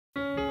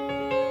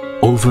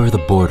over the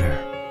border.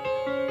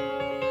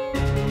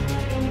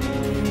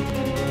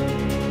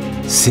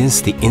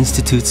 Since the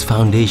Institute's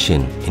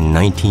foundation in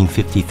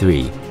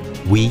 1953,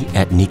 we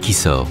at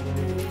NIKKISO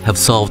have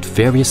solved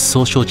various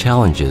social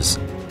challenges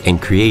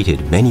and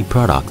created many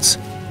products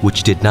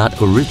which did not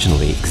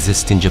originally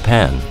exist in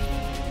Japan.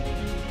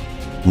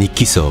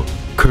 NIKKISO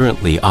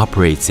currently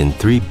operates in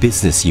 3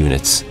 business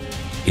units: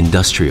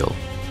 industrial,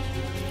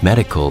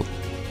 medical,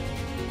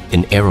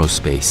 and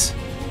aerospace.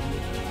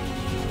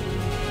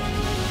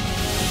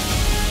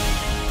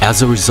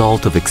 As a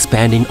result of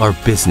expanding our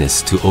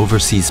business to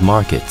overseas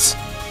markets,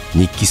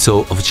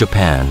 NIKKISO of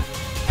Japan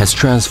has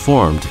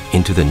transformed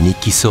into the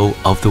NIKKISO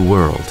of the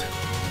world.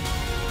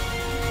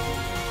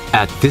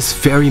 At this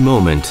very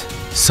moment,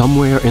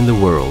 somewhere in the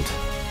world,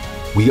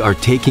 we are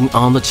taking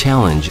on the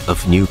challenge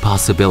of new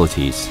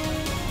possibilities.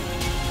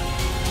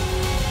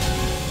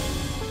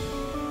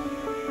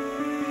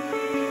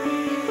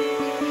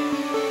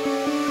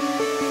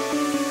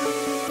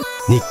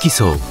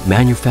 NIKKISO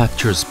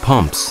manufactures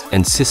pumps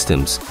and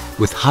systems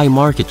with high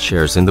market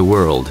shares in the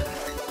world,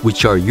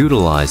 which are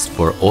utilized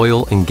for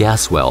oil and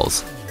gas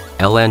wells,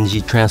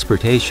 LNG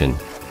transportation,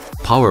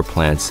 power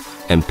plants,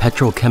 and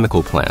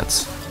petrochemical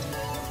plants.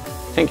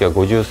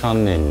 1953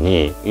年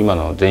に今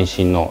の前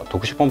身の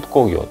特殊ポンプ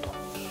工業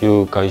と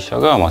いう会社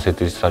が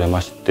設立され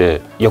まし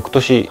て、翌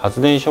年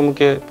発電所向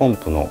けポン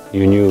プの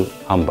輸入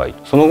販売、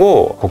その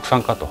後国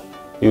産化と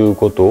いう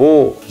こと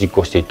を実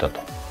行していった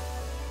と。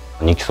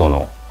NIKKISO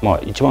の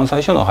一番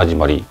最初の始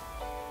まり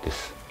で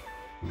す。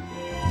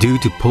Due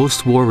to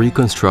post-war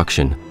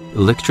reconstruction,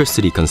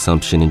 electricity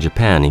consumption in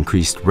Japan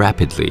increased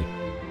rapidly.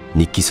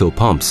 NIKKISO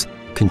pumps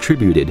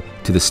contributed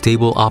to the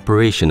stable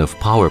operation of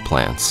power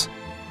plants.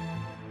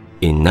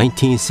 In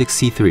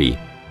 1963,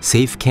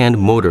 safe-canned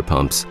motor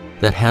pumps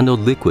that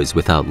handled liquids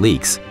without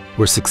leaks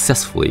were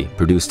successfully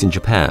produced in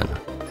Japan.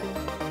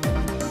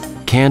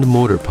 Canned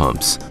motor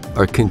pumps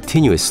are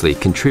continuously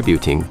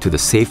contributing to the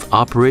safe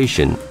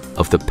operation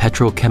of the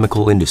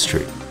petrochemical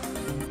industry.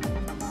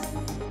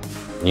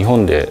 日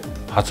本で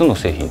初の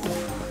製品と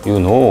いう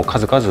のを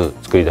数々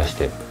作り出し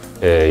て、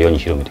世に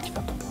広めてき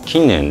たと。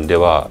近年で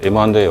は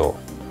M&A を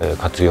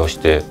活用し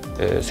て、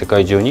世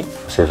界中に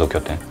製造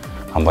拠点、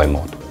販売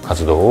網と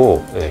活動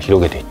を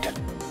広げていっている。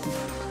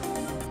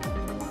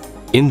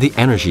In the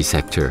energy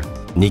sector,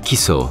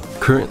 NIKKISO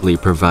currently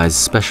provides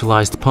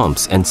specialized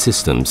pumps and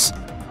systems.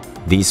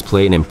 These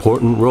play an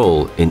important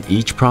role in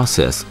each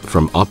process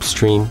from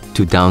upstream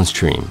to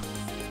downstream.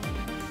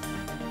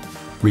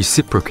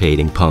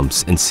 Reciprocating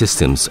pumps and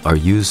systems are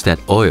used at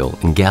oil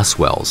and gas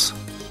wells.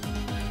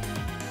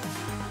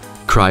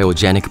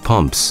 Cryogenic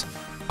pumps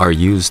are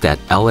used at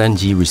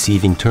LNG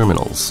receiving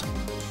terminals.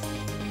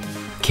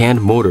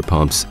 Canned motor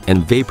pumps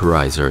and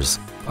vaporizers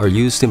are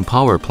used in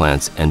power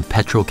plants and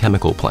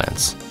petrochemical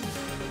plants.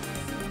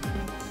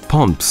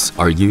 Pumps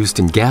are used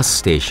in gas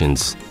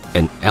stations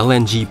and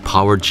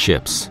LNG-powered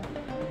ships.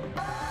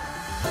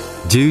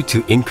 Due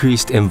to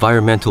increased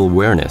environmental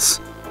awareness,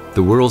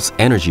 the world's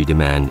energy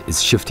demand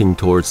is shifting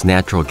towards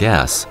natural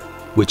gas,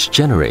 which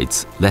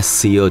generates less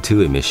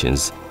CO2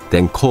 emissions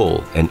than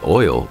coal and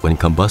oil when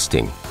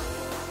combusting.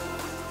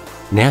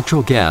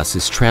 Natural gas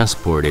is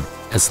transported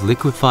as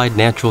liquefied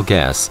natural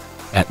gas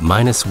at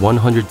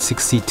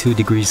 -162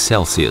 degrees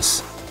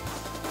Celsius.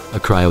 A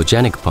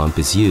cryogenic pump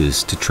is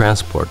used to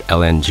transport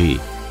LNG.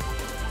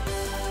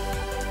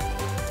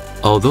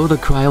 Although the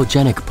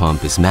cryogenic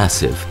pump is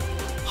massive,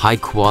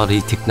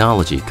 high-quality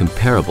technology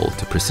comparable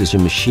to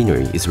precision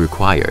machinery is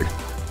required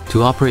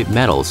to operate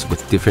metals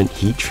with different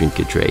heat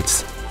shrinkage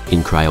rates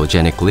in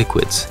cryogenic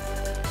liquids.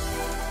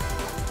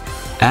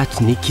 At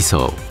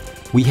NIKKISO,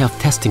 we have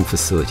testing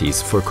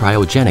facilities for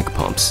cryogenic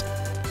pumps,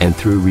 and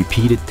through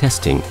repeated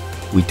testing,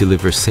 we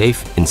deliver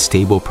safe and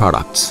stable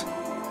products.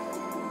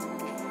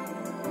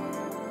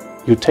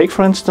 You take,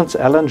 for instance,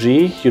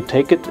 LNG, you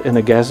take it in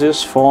a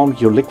gaseous form,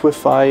 you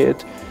liquefy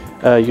it,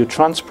 you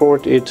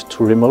transport it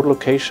to a remote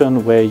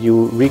location where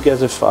you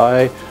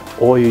regasify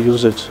or you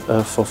use it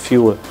for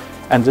fuel.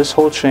 And this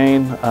whole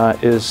chain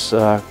is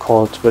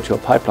called virtual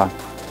pipeline.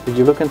 If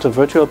you look into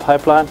virtual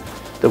pipeline,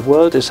 the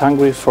world is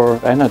hungry for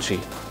energy.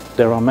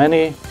 There are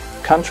many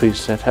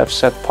countries that have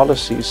set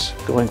policies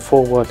going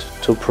forward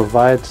to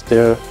provide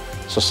their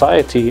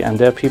society and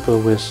their people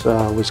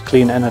with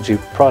clean energy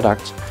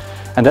products.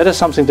 And that is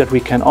something that we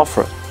can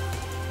offer.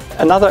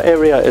 Another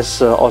area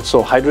is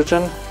also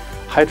hydrogen.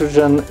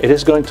 Hydrogen, it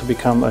is going to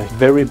become a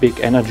very big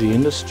energy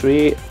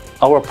industry.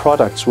 Our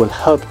products will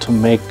help to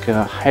make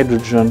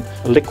hydrogen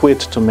liquid,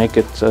 to make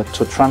it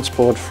to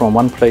transport from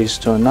one place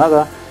to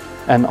another,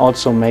 and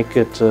also make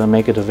it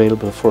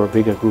available for a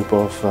bigger group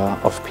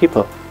of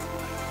people.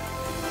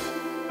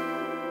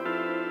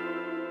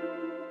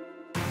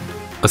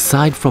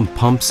 Aside from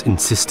pumps and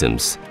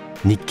systems,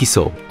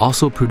 NIKKISO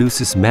also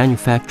produces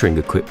manufacturing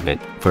equipment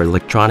for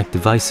electronic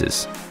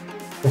devices.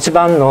 一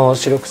番の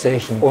主力製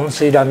品、温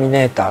水ラミ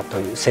ネーターと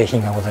いう製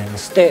品がございま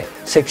して、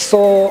積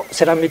層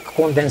セラミック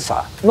コンデン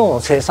サーの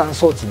生産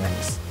装置になり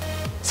ます。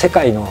世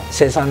界の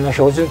生産の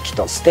標準機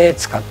として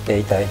使って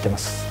いただいていま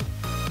す。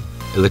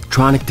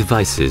electronic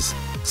devices,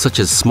 such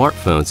as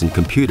smartphones and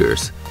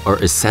computers, are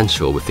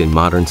essential within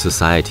modern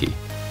society.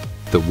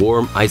 The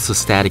warm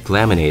isostatic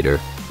laminator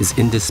is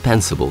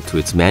indispensable to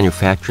its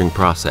manufacturing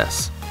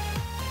process.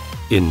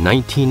 In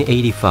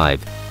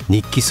 1985,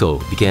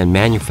 NIKKISO began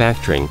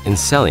manufacturing and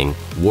selling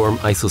warm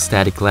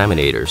isostatic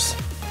laminators.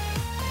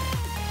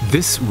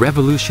 This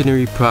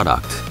revolutionary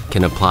product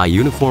can apply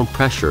uniform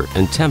pressure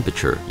and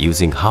temperature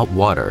using hot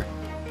water,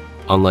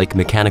 unlike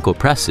mechanical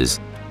presses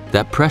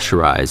that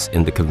pressurize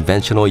in the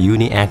conventional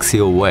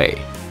uniaxial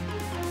way.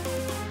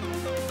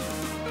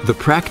 The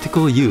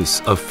practical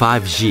use of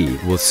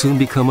 5G will soon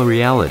become a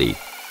reality.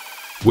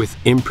 With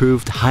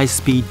improved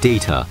high-speed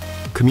data,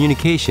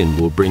 communication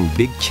will bring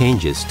big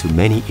changes to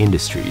many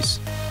industries.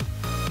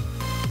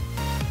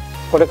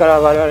 これから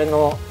我々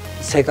の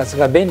生活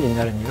が便利に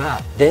なるに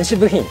は電子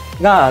部品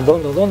がど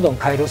んどん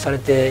改良され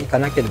ていか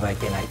なければい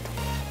けない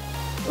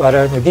と我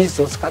々の技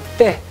術を使っ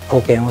て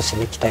貢献をし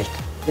ていきたい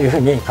というふう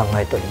に考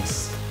えておりま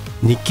す。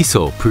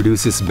NIKKISO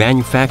produces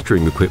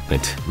manufacturing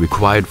equipment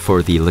required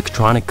for the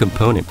electronic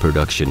component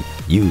production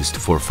used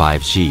for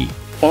 5G.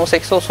 この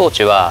積層装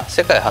置は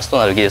世界初と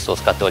なる技術を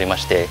使っておりま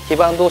して、基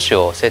板同士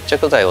を接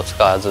着剤を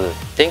使わず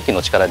電気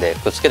の力で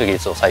くっつける技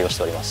術を採用し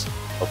ております。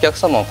お客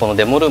様をこの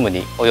デモルーム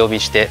にお呼び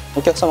して、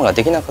お客様が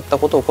できなかった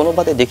ことをこの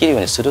場でできるよ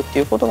うにするって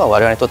いうことが我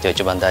々にとっては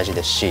一番大事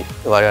ですし、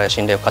我々は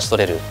信頼を勝ち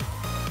取れる。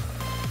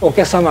お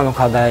客様の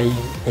課題に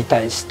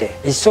対して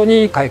一緒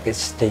に解決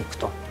していく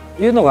と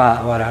いうの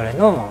が我々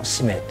の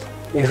使命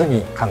というふう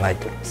に考え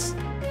ております。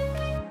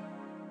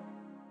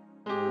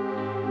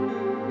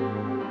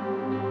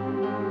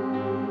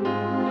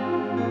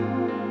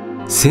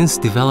Since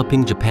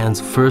developing Japan's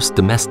first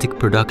domestic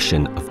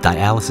production of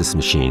dialysis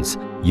machines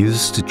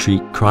used to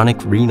treat chronic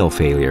renal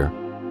failure,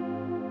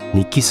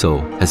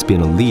 NIKKISO has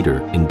been a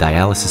leader in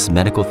dialysis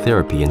medical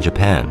therapy in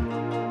Japan.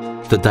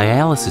 The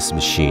dialysis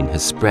machine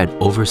has spread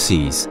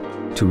overseas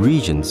to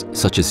regions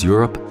such as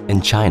Europe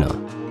and China.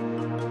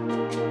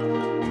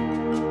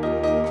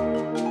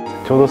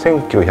 ちょうど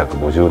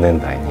1950年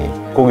代に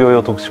工業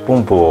用特殊ポ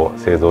ンプを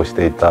製造し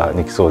ていた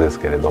NIKKISOです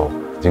けれど、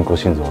人工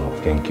心臓の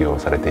研究を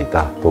されてい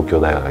た東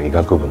京大学医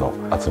学部の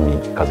渥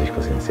美和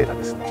彦先生が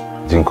ですね、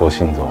人工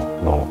心臓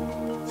の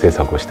製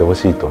作をしてほ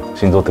しいと、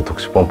心臓って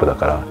特殊ポンプだ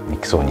から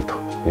NIKKISOにと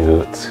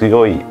いう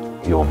強い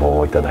要望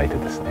をいただいて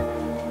ですね、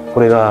こ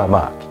れが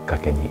きっか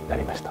けにな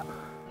りました。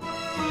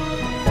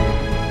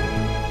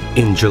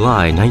In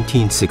July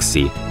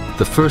 1960,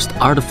 the first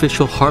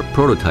artificial heart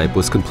prototype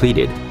was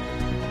completed.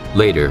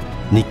 Later,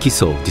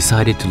 NIKKISO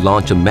decided to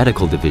launch a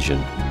medical division.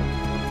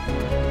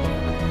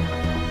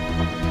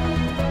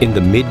 In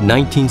the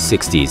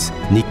mid-1960s,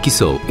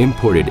 NIKKISO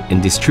imported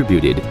and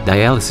distributed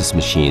dialysis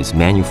machines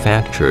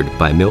manufactured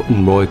by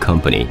Milton Roy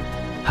Company.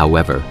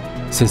 However,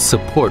 since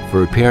support for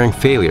repairing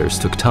failures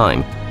took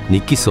time,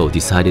 NIKKISO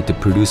decided to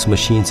produce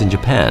machines in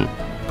Japan,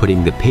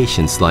 putting the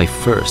patient's life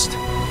first.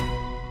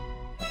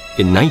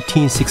 In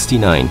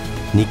 1969,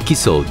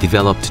 NIKKISO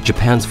developed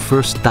Japan's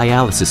first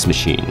dialysis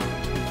machine.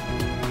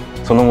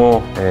 その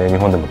後、日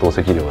本でも透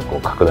析医療が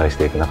拡大し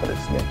ていく中でで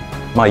すね、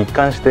一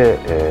貫して、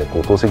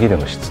透析医療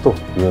の質と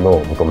いうの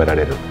を求めら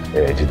れる、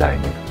時代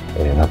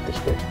に、なってき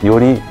て、よ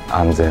り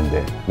安全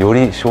でよ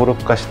り省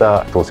力化し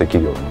た透析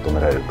医療が求め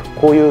られると、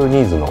こういう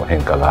ニーズの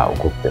変化が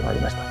起こってまい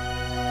りました。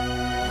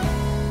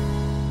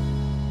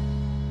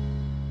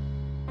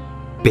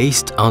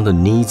Based on the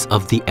needs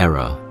of the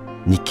era,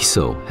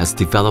 NIKKISO has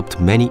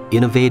developed many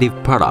innovative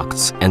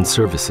products and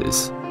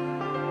services.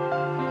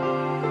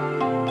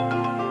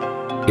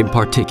 In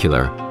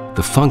particular,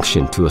 the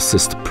function to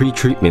assist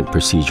pre-treatment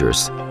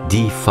procedures,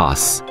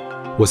 DFAS,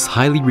 was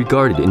highly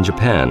regarded in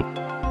Japan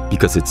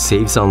because it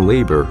saves on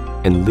labor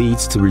and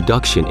leads to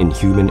reduction in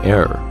human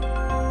error.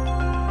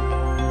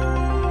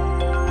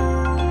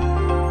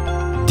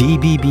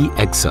 DBB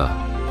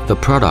EXA, the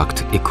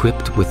product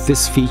equipped with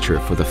this feature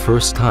for the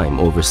first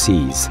time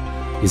overseas,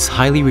 is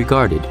highly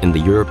regarded in the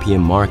European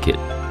market.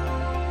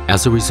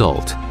 As a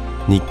result,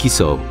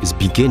 NIKKISO is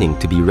beginning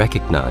to be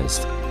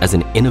recognized as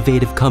an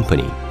innovative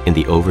company in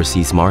the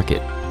overseas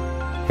market.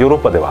 ヨーロッ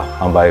パでは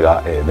販売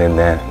が年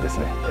々です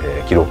ね、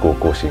記録を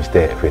更新し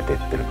て増えていっ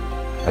ている。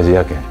アジ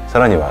ア圏、さ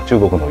らには中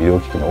国の医療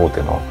機器の大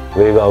手のウ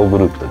ェイガオグ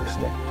ループとです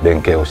ね、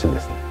連携をしてで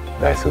すね、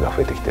台数が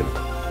増えてきている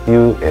と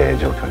いう、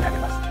状況にあり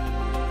ま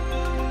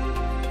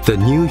す。The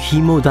new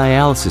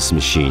hemodialysis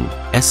machine,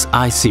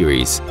 SI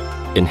series,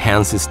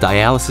 enhances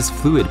dialysis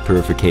fluid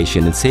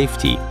purification and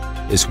safety,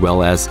 as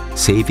well as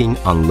saving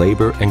on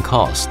labor and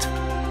cost.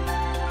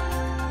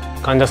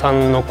 患者さ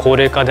んの高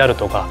齢化である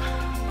とか、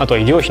あと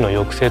医療費の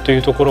抑制とい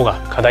うところ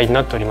が課題に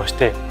なっておりまし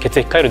て、血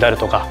液回路である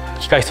とか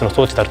機械室の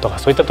装置であるとか、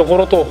そういったとこ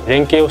ろと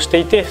連携をして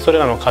いて、それ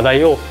らの課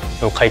題を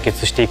解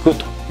決していく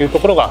というと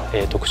ころが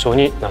特徴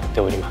になっ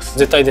ております。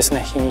絶対です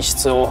ね、品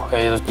質を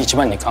一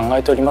番に考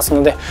えております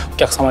ので、お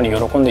客様に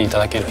喜んでいた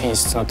だける品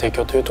質の提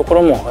供というとこ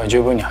ろも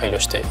十分に配慮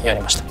してや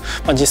りまし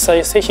た。実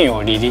際製品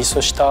をリリー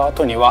スした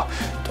後には、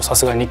さ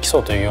すが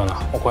NIKKISOというよう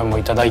なお声も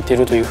いただいてい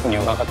るというふうに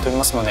伺っており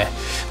ますので、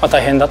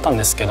大変だったん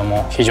ですけど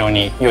も、非常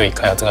に良い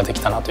開発がで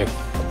きたなというふうに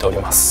思っており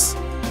ます。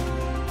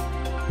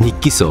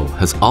NIKKISO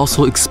has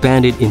also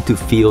expanded into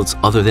fields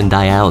other than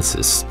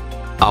dialysis.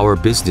 Our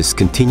business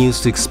continues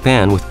to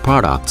expand with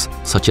products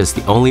such as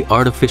the only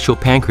artificial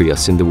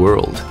pancreas in the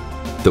world,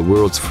 the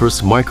world's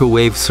first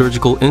microwave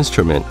surgical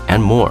instrument,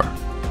 and more.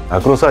 ア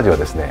クロサージは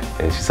ですね、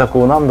試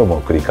作を何度も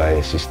繰り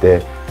返しし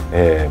て、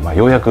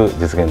ようやく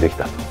実現でき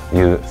たと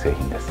いう製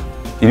品です。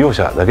医療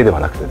者だけでは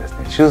なくてです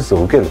ね、手術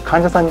を受ける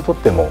患者さんにとっ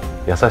ても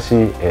優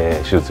しい、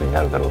手術に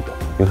なるだろうと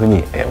いうふうに、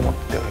思っ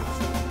ております。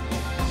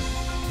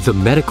The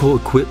medical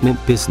equipment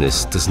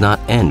business does not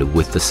end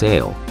with the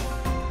sale.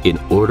 In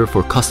order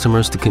for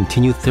customers to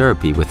continue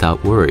therapy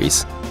without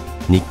worries,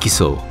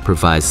 NIKKISO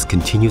provides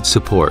continued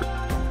support.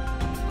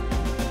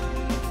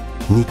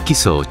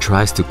 NIKKISO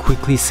tries to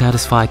quickly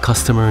satisfy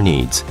customer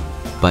needs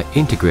by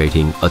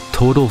integrating a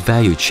total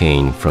value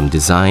chain from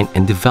design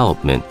and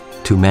development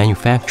to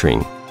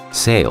manufacturing,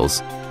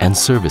 sales, and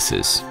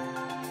services.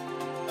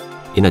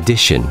 In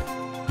addition,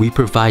 we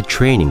provide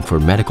training for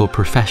medical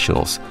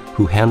professionals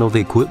who handle the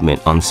equipment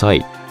on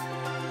site.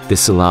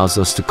 This allows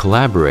us to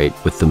collaborate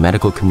with the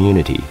medical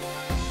community.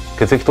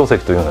 血液透析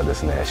というのはで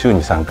すね、週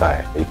に3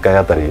回、1回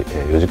あたり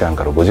4時間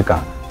から5時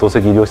間、透析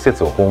医療施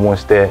設を訪問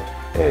して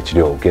治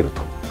療を受ける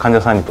と、患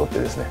者さんにとって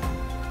ですね、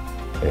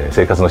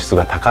生活の質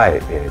が高い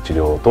治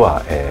療と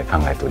は考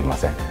えておりま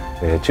せん。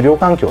治療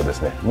環境をで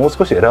すね、もう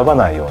少し選ば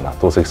ないような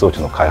透析装置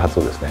の開発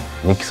をですね、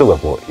NIKKISOが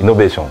イノ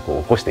ベーション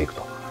を起こしていく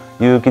と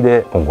いう気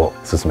で今後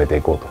進めて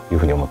いこうという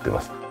ふうに思ってい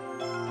ます。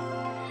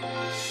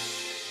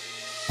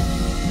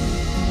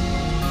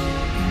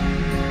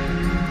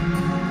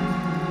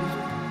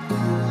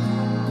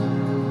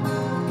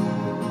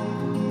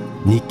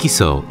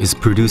NIKKISO is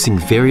producing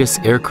various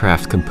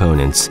aircraft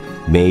components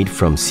made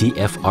from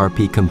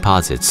CFRP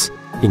composites,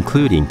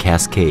 including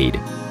Cascade,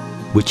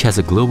 which has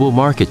a global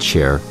market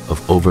share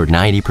of over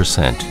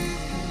 90%.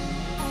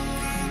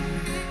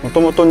 も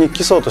ともと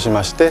NIKKISOとし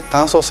まして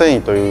炭素繊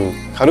維という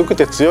軽く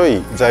て強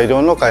い材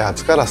料の開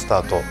発からス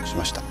タートし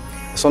ました。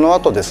その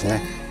後です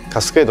ね、カ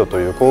スケードと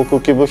いう航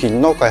空機部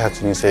品の開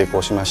発に成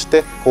功しまし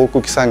て、航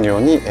空機産業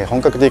に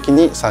本格的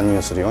に参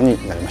入するよう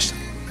になりまし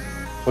た。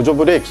補助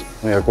ブレーキ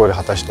の役割を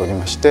果たしており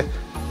まして、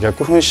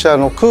逆噴射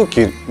の空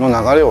気の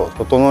流れを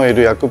整え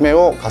る役目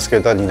をカスケ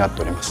ードは担っ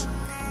ております。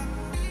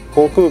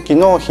航空機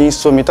の品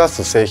質を満た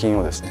す製品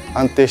をですね、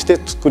安定して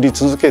作り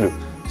続ける、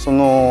そ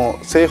の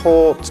製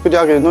法を作り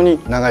上げるのに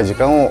長い時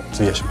間を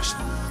費やしました。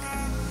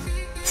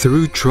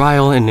Through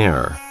trial and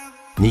error,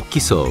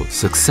 NIKKISO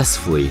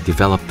successfully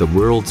developed the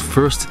world's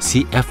first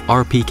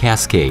CFRP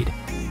cascade.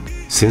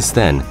 Since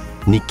then,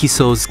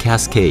 NIKKISO's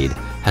cascade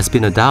has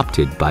been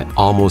adopted by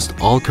almost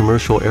all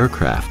commercial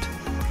aircraft.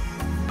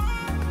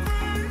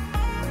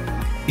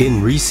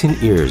 In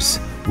recent years,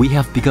 we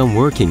have begun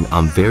working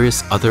on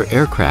various other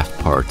aircraft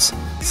parts,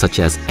 such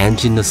as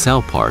engine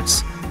nacelle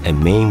parts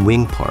and main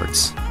wing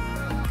parts.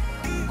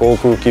 航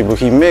空機部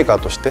品メーカ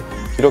ーとして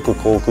広く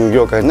航空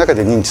業界の中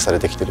で認知され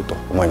てきていると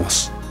思いま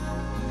す。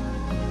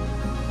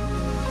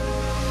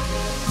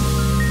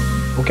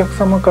お客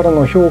様から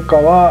の評価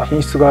は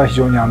品質が非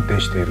常に安定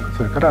している、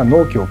それから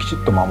納期をきち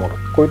っと守る、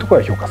こういうとこ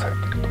ろが評価されて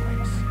いると思い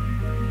ます。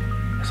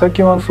最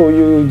近はそう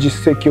いう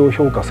実績を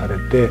評価され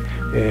て、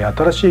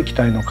新しい機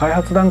体の開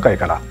発段階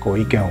から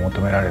意見を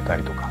求められた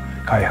りとか、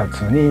開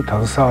発に携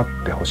わ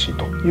ってほしい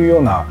というよ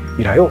うな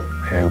依頼を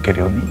受ける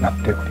ようになっ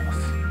ております。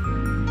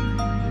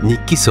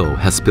NIKKISO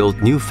has built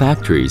new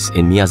factories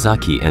in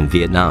Miyazaki and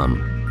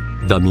Vietnam.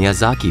 The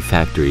Miyazaki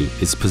factory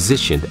is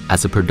positioned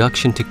as a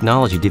production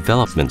technology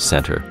development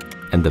center,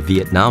 and the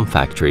Vietnam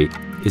factory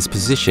is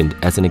positioned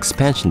as an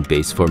expansion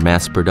base for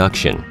mass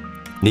production.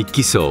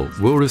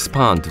 NIKKISO will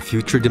respond to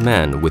future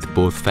demand with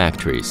both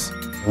factories.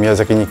 宮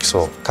崎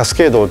NIKKISO、カス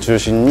ケードを中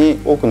心に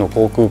多くの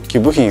航空機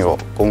部品を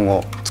今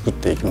後作っ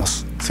ていきま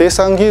す。生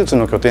産技術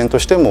の拠点と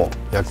しても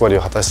役割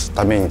を果たす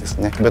ためにです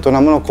ね、ベトナ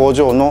ムの工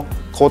場の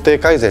工程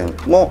改善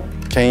も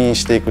牽引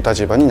していく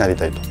立場になり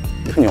たいと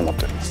いうふうに思っ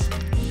ております。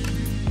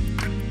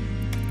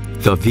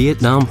The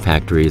Vietnam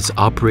factory is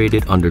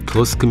operated under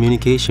close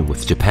communication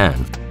with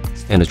Japan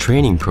and a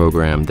training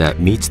program that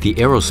meets the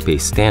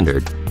aerospace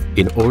standard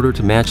in order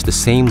to match the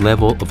same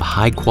level of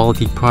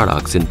high-quality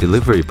products and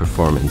delivery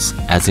performance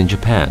as in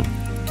Japan.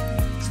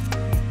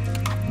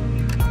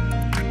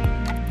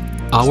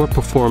 Our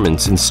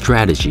performance and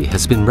strategy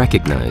has been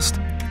recognized,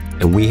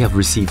 and we have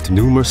received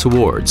numerous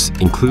awards,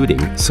 including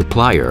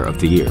Supplier of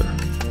the Year.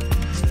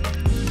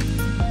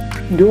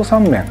 量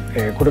産面、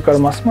これから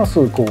ますます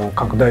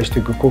拡大して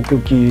いく航空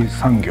機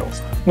産業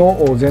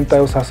の全体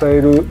を支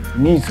える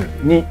ニーズ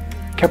に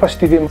キャパシ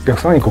ティでお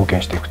客様に貢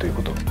献していくという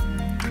こと、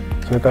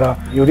それから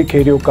より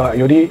軽量化、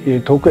よ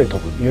り遠くへ飛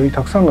ぶ、より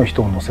たくさんの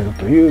人を乗せる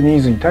というニ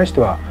ーズに対して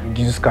は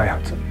技術開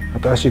発、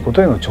新しいこ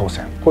とへの挑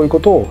戦、こういうこ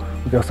とを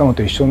お客様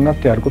と一緒になっ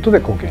てやることで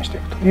貢献してい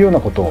くというような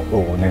こと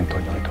を念頭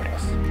に置いておりま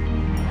す。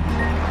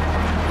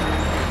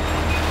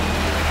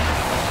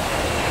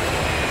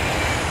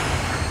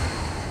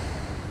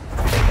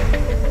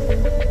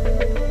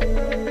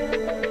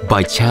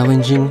By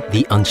challenging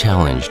the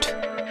unchallenged,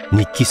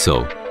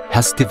 NIKKISO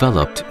has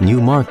developed new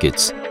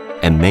markets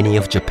and many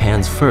of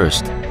Japan's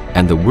first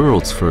and the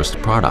world's first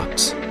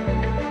products.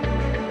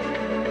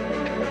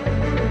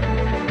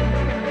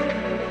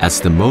 As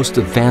the most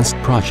advanced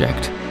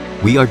project,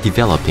 we are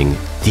developing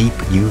deep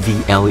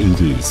UV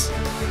LEDs.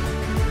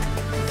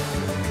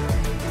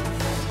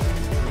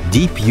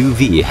 Deep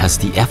UV has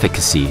the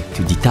efficacy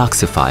to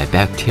detoxify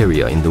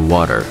bacteria in the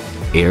water,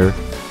 air,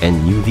 and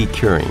UV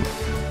curing.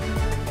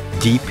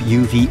 Deep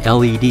UV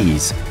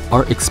LEDs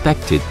are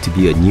expected to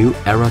be a new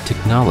era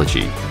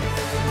technology.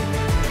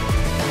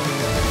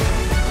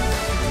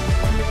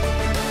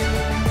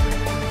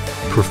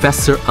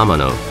 Professor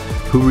Amano,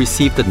 who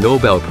received the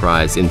Nobel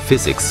Prize in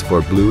Physics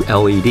for blue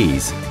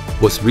LEDs,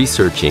 was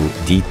researching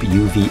deep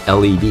UV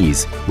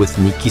LEDs with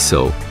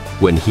NIKKISO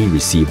when he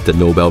received the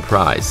Nobel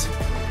Prize.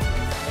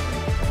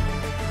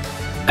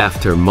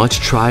 After much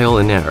trial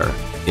and error,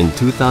 in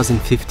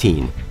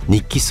 2015,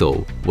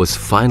 NIKKISO was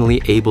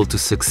finally able to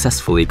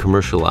successfully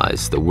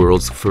commercialize the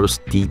world's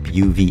first deep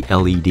UV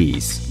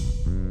LEDs.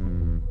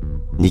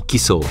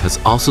 NIKKISO has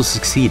also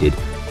succeeded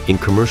in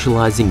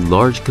commercializing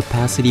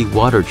large-capacity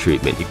water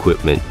treatment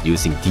equipment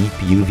using deep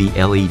UV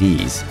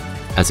LEDs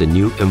as a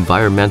new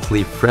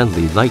environmentally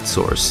friendly light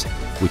source,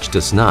 which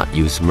does not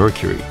use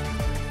mercury.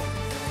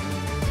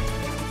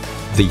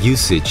 The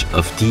usage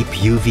of deep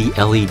UV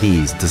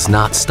LEDs does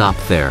not stop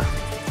there.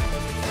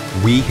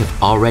 We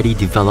have already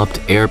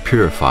developed air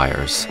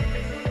purifiers,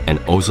 an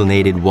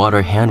ozonated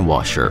water hand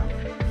washer,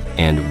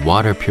 and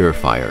water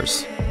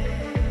purifiers.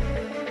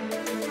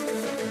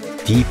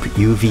 Deep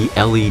UV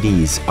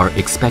LEDs are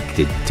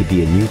expected to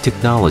be a new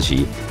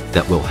technology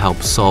that will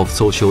help solve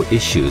social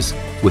issues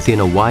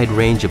within a wide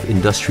range of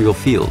industrial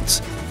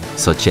fields,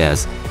 such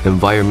as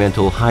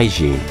environmental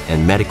hygiene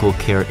and medical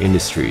care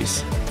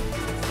industries.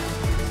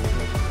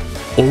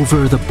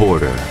 Over the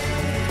border.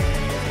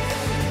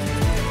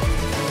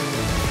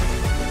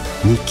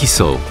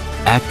 NIKKISO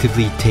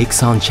actively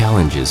takes on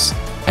challenges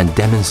and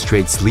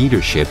demonstrates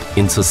leadership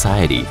in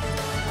society.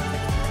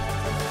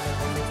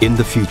 In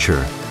the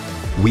future,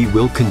 we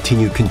will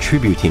continue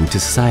contributing to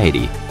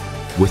society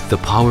with the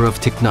power of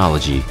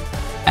technology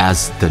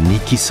as the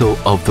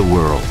NIKKISO of the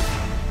world.